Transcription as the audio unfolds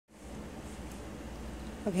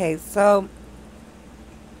Okay, so,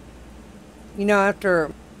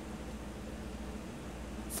 after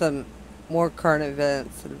some more current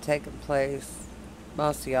events that have taken place,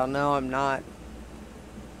 most of y'all know I'm not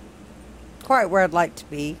quite where I'd like to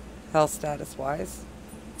be, health status wise.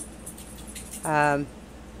 Um,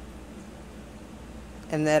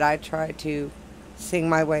 and that I try to sing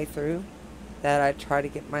my way through, that I try to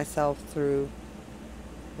get myself through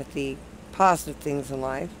with the positive things in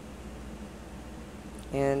life.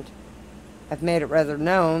 And I've made it rather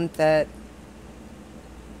known that,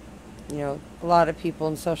 a lot of people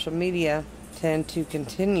in social media tend to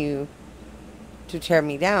continue to tear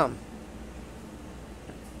me down.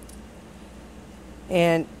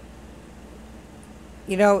 And,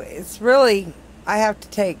 it's really, I have to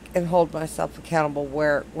take and hold myself accountable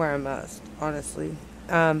where I must, honestly.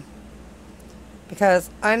 Because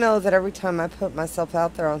I know that every time I put myself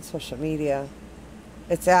out there on social media,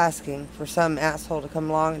 it's asking for some asshole to come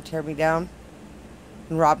along and tear me down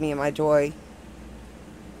and rob me of my joy.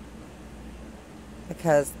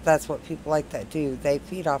 Because that's what people like that do. They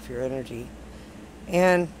feed off your energy.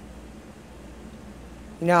 And,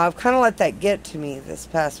 I've kind of let that get to me this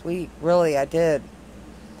past week. Really, I did.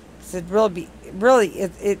 Because it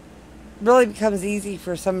really becomes easy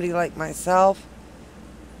for somebody like myself,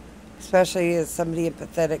 especially as somebody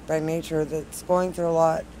empathetic by nature that's going through a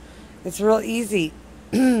lot. It's real easy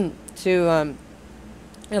to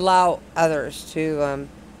allow others to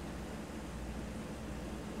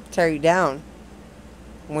tear you down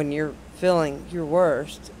when you're feeling your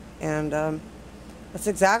worst. And that's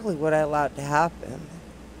exactly what I allowed to happen.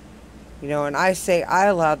 And I say I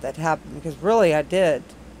allowed that to happen because really I did.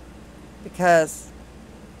 Because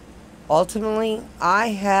ultimately I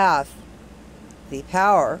have the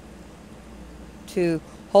power to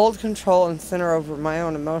hold control and center over my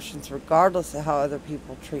own emotions regardless of how other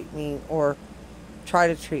people treat me or try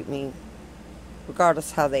to treat me,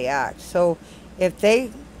 regardless how they act. So if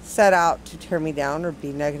they set out to tear me down or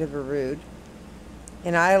be negative or rude,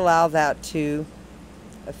 and I allow that to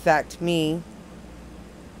affect me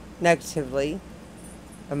negatively,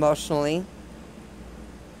 emotionally,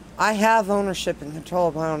 I have ownership and control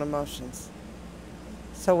of my own emotions.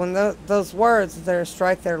 So when those words there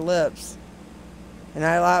strike their lips and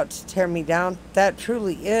I allow it to tear me down, that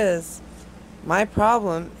truly is my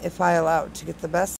problem if I allow it to get the best